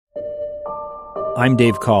I'm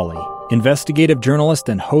Dave Cawley, investigative journalist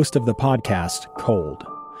and host of the podcast Cold.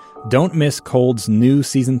 Don't miss Cold's new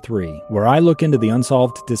Season 3, where I look into the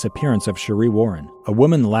unsolved disappearance of Sheree Warren, a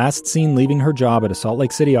woman last seen leaving her job at a Salt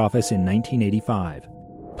Lake City office in 1985.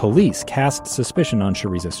 Police cast suspicion on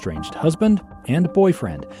Sheree's estranged husband and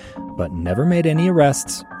boyfriend, but never made any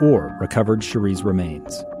arrests or recovered Sheree's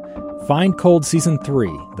remains. Find Cold Season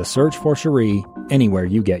 3, The Search for Sheree, anywhere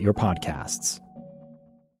you get your podcasts.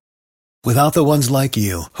 Without the ones like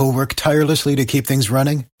you, who work tirelessly to keep things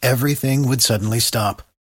running, everything would suddenly stop.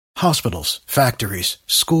 Hospitals, factories,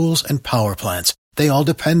 schools, and power plants, they all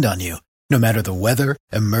depend on you. No matter the weather,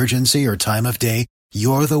 emergency, or time of day,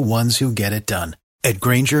 you're the ones who get it done. At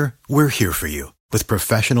Grainger, we're here for you with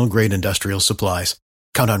professional-grade industrial supplies.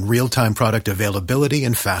 Count on real-time product availability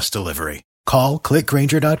and fast delivery. Call,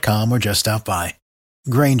 clickgrainger.com, or just stop by.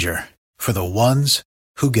 Grainger, for the ones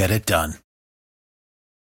who get it done.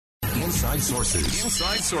 Inside Sources.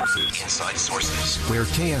 Inside Sources. Inside Sources. Where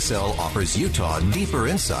KSL offers Utah deeper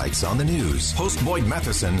insights on the news. Host Boyd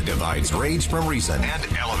Matheson divides rage from reason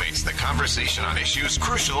and elevates the conversation on issues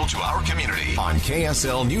crucial to our community. On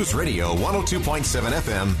KSL News Radio 102.7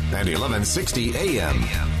 FM and 1160 AM.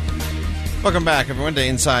 Welcome back, everyone, to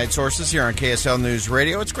Inside Sources here on KSL News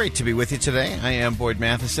Radio. It's great to be with you today. I am Boyd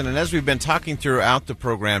Matheson, and as we've been talking throughout the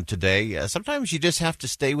program today, sometimes you just have to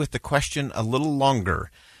stay with the question a little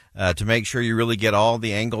longer. To make sure you really get all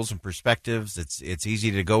the angles and perspectives. It's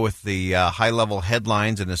easy to go with the high-level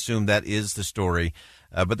headlines and assume that is the story,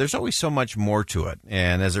 but there's always so much more to it.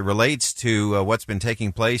 And as it relates to what's been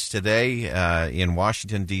taking place today in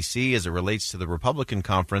Washington, D.C., as it relates to the Republican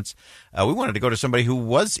conference, we wanted to go to somebody who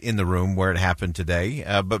was in the room where it happened today,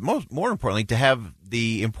 but more importantly, to have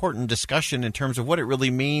the important discussion in terms of what it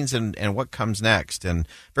really means and what comes next. And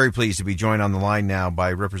very pleased to be joined on the line now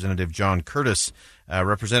by Representative John Curtis.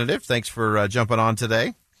 Representative, thanks for jumping on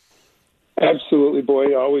today. Absolutely,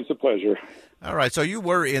 Boyd. Always a pleasure. All right. So you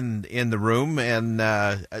were in the room, and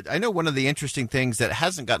I know one of the interesting things that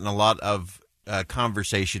hasn't gotten a lot of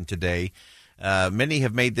conversation today, many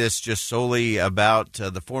have made this just solely about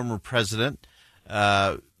the former president,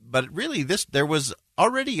 but really there was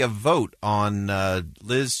already a vote on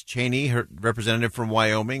Liz Cheney, her representative from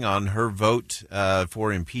Wyoming, on her vote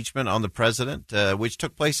for impeachment on the president, which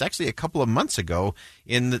took place actually a couple of months ago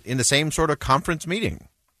in the same sort of conference meeting.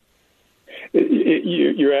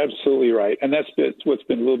 You're absolutely right, and that's what's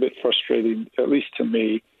been a little bit frustrating, at least to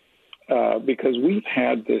me, because we've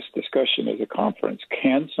had this discussion as a conference.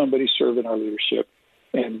 Can somebody serve in our leadership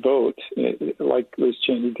and vote like Liz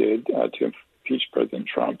Cheney did to impeach President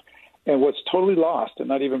Trump? And what's totally lost and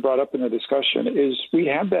not even brought up in the discussion is we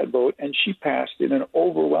had that vote, and she passed in an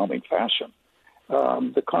overwhelming fashion.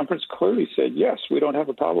 The conference clearly said, yes, we don't have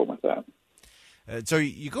a problem with that. So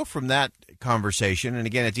you go from that conversation, and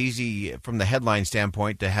again, it's easy from the headline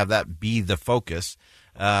standpoint to have that be the focus.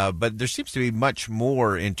 But there seems to be much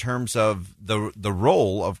more in terms of the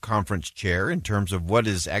role of conference chair, in terms of what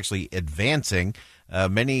is actually advancing.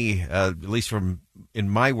 Many, at least from in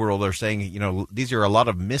my world, are saying, these are a lot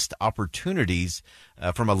of missed opportunities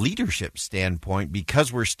from a leadership standpoint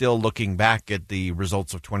because we're still looking back at the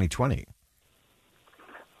results of 2020.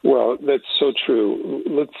 Well, that's so true.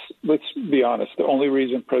 Let's be honest. The only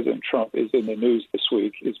reason President Trump is in the news this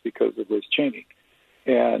week is because of Liz Cheney.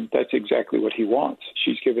 And that's exactly what he wants.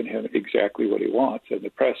 She's given him exactly what he wants. And the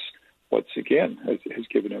press, once again, has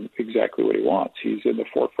given him exactly what he wants. He's in the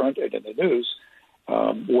forefront and in the news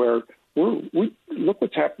where we look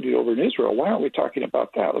what's happening over in Israel. Why aren't we talking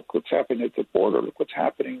about that? Look what's happening at the border. Look what's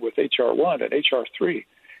happening with H.R. 1 and H.R. 3.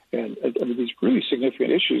 And these really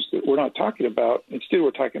significant issues that we're not talking about. Instead,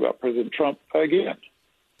 we're talking about President Trump again.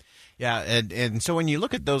 Yeah, and so when you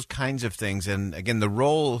look at those kinds of things, and again, the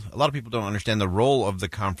role, a lot of people don't understand the role of the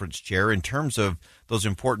conference chair in terms of those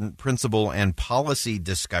important principle and policy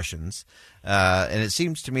discussions. And it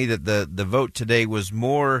seems to me that the vote today was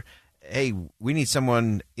more, hey, we need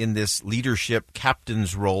someone in this leadership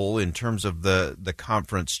captain's role in terms of the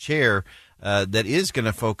conference chair that is going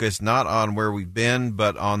to focus not on where we've been,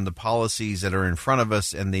 but on the policies that are in front of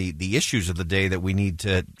us and the issues of the day that we need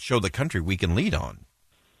to show the country we can lead on.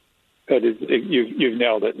 That is, you've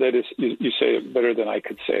nailed it. That is, you say it better than I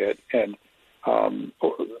could say it. And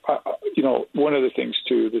one of the things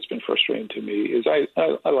too that's been frustrating to me is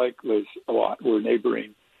I like Liz a lot. We're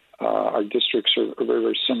neighboring. Our districts are very,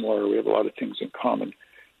 very similar. We have a lot of things in common.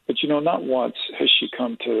 But not once has she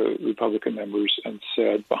come to Republican members and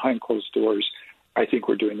said, behind closed doors, I think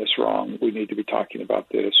we're doing this wrong. We need to be talking about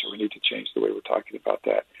this, or we need to change the way we're talking about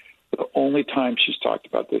that. The only time she's talked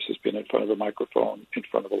about this has been in front of a microphone, in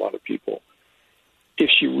front of a lot of people. if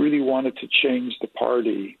she really wanted to change the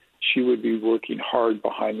party, she would be working hard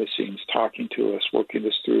behind the scenes, talking to us, working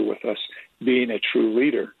this through with us, being a true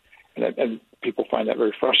leader. And people find that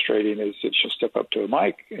very frustrating, is that she'll step up to a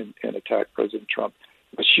mic and attack President Trump,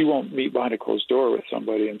 but she won't meet behind a closed door with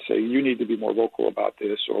somebody and say, you need to be more vocal about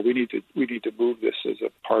this, or we need to move this as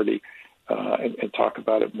a party and talk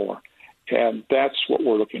about it more. And that's what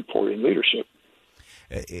we're looking for in leadership.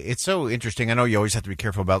 It's so interesting. I know you always have to be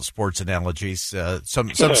careful about sports analogies. Some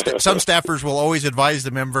staffers will always advise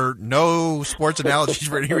the member no sports analogies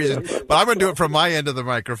for any reason. But I'm going to do it from my end of the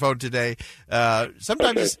microphone today.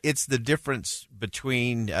 Sometimes it's the difference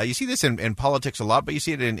between you see this in politics a lot, but you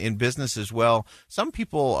see it in business as well. Some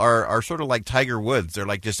people are sort of like Tiger Woods. They're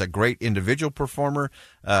like just a great individual performer.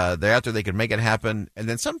 They're out there, they can make it happen. And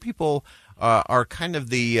then some people are kind of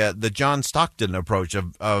the John Stockton approach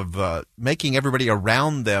of making everybody around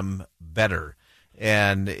them better.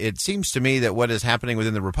 And it seems to me that what is happening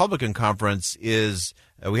within the Republican conference is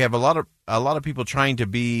we have a lot of people trying to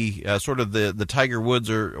be sort of the Tiger Woods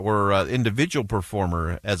or individual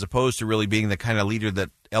performer, as opposed to really being the kind of leader that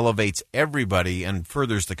elevates everybody and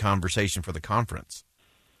furthers the conversation for the conference.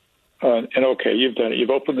 And okay, you've done it. You've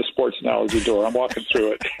opened the sports analogy door. I'm walking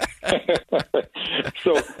through it.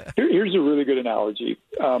 So here's a really good analogy.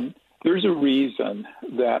 There's a reason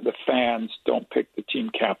that the fans don't pick the team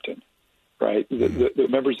captain, right? The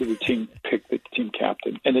members of the team pick the team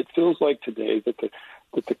captain. And it feels like today that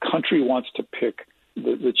the country wants to pick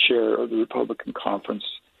the chair of the Republican conference,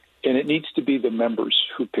 and it needs to be the members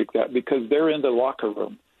who pick that, because they're in the locker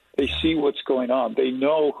room. They see what's going on. They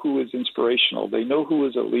know who is inspirational. They know who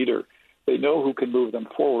is a leader. They know who can move them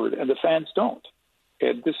forward, and the fans don't.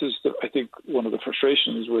 And this is, I think, one of the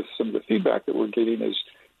frustrations with some of the feedback that we're getting is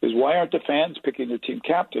why aren't the fans picking the team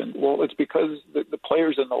captain? Well, it's because the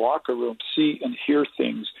players in the locker room see and hear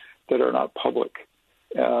things that are not public.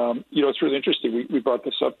 It's really interesting. We brought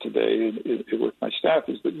this up today with my staff,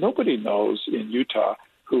 is that nobody knows in Utah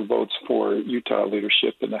who votes for Utah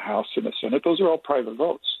leadership in the House and the Senate. Those are all private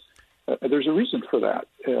votes. There's a reason for that.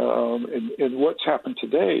 And what's happened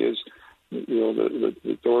today is,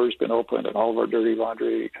 the door's been opened and all of our dirty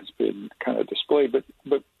laundry has been kind of displayed.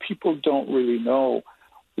 But people don't really know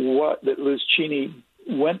that Liz Cheney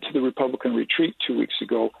went to the Republican retreat 2 weeks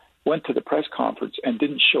ago, went to the press conference, and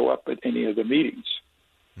didn't show up at any of the meetings.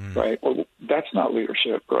 Right? Well, that's not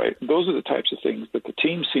leadership, right? Those are the types of things that the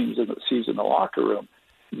team sees in the locker room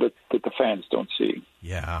that the fans don't see.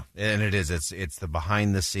 Yeah, and it is. It's the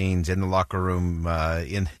behind the scenes in the locker room,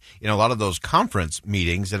 in a lot of those conference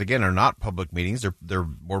meetings that, again, are not public meetings. They're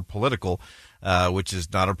more political, which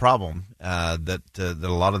is not a problem. That a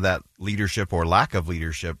lot of that leadership or lack of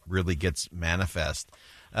leadership really gets manifest.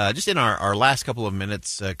 Just in our last couple of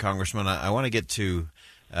minutes, Congressman, I want to get to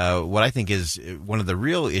what I think is one of the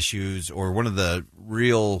real issues, or one of the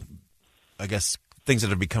real, I guess, things that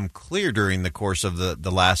have become clear during the course of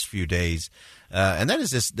the last few days, and that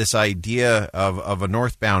is this idea of a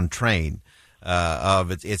northbound train.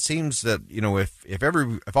 It seems that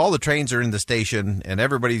if all the trains are in the station and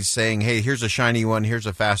everybody's saying, hey, here's a shiny one, here's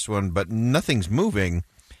a fast one, but nothing's moving,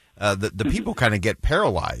 the people kind of get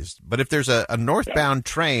paralyzed. But if there's a northbound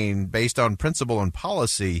train based on principle and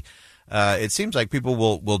policy, it seems like people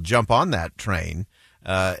will jump on that train.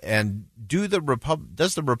 And does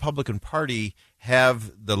the Republican Party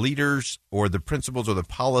have the leaders or the principles or the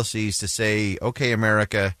policies to say, okay,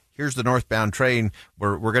 America, here's the northbound train.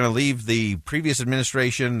 We're going to leave the previous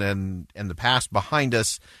administration and the past behind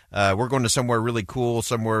us. We're going to somewhere really cool,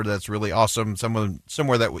 somewhere that's really awesome,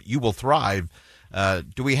 somewhere that you will thrive.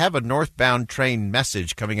 Do we have a northbound train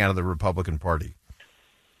message coming out of the Republican Party?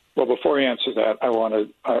 Well, before I answer that, I want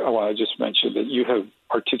to just mention that you have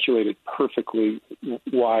articulated perfectly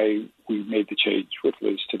why we made the change with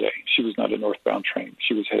Liz today. She was not a northbound train.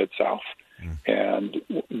 She was headed south. And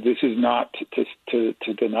this is not to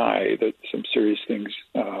deny that some serious things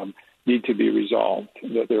need to be resolved,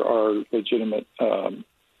 that there are legitimate,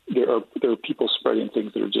 there are people spreading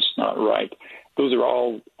things that are just not right. Those are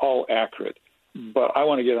all accurate. But I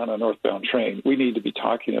want to get on a northbound train. We need to be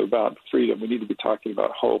talking about freedom. We need to be talking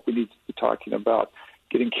about hope. We need to be talking about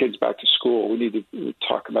getting kids back to school. We need to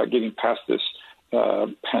talk about getting past this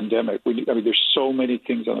pandemic. There's so many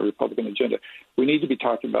things on the Republican agenda. We need to be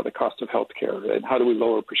talking about the cost of health care and how do we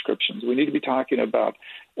lower prescriptions. We need to be talking about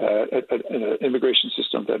an immigration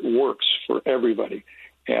system that works for everybody.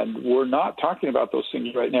 And we're not talking about those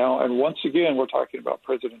things right now. And once again, we're talking about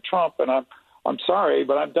President Trump, and I'm sorry,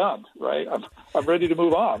 but I'm done, right? I'm ready to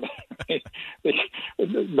move on.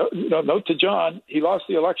 Note to John, he lost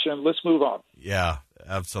the election. Let's move on. Yeah.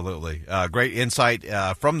 Absolutely. Great insight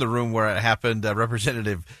from the room where it happened.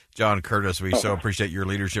 Representative John Curtis, we so appreciate your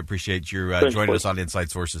leadership, appreciate you joining us on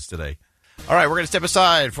Inside Sources today. All right, we're going to step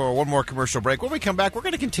aside for one more commercial break. When we come back, we're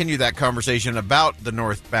going to continue that conversation about the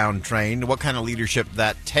northbound train, what kind of leadership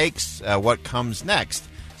that takes, what comes next.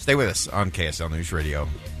 Stay with us on KSL News Radio.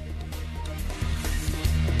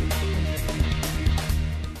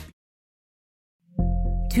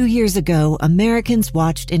 Two years ago, Americans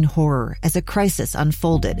watched in horror as a crisis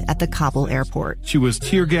unfolded at the Kabul airport. She was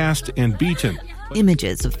tear-gassed and beaten.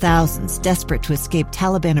 Images of thousands desperate to escape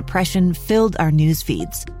Taliban oppression filled our news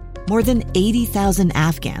feeds. More than 80,000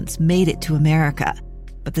 Afghans made it to America.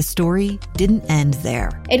 But the story didn't end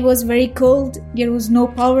there. It was very cold. There was no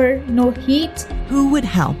power, no heat. Who would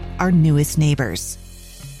help our newest neighbors?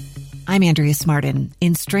 I'm Andrea Smartin.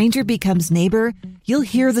 In Stranger Becomes Neighbor, you'll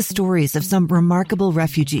hear the stories of some remarkable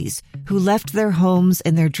refugees who left their homes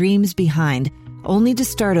and their dreams behind, only to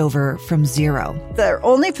start over from zero. Their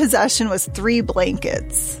only possession was 3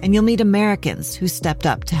 blankets. And you'll meet Americans who stepped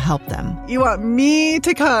up to help them. You want me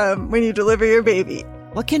to come when you deliver your baby.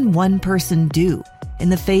 What can one person do in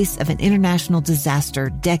the face of an international disaster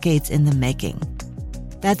decades in the making?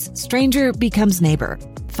 That's Stranger Becomes Neighbor.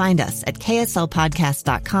 Find us at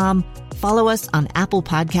kslpodcast.com. Follow us on Apple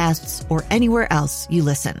Podcasts or anywhere else you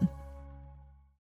listen.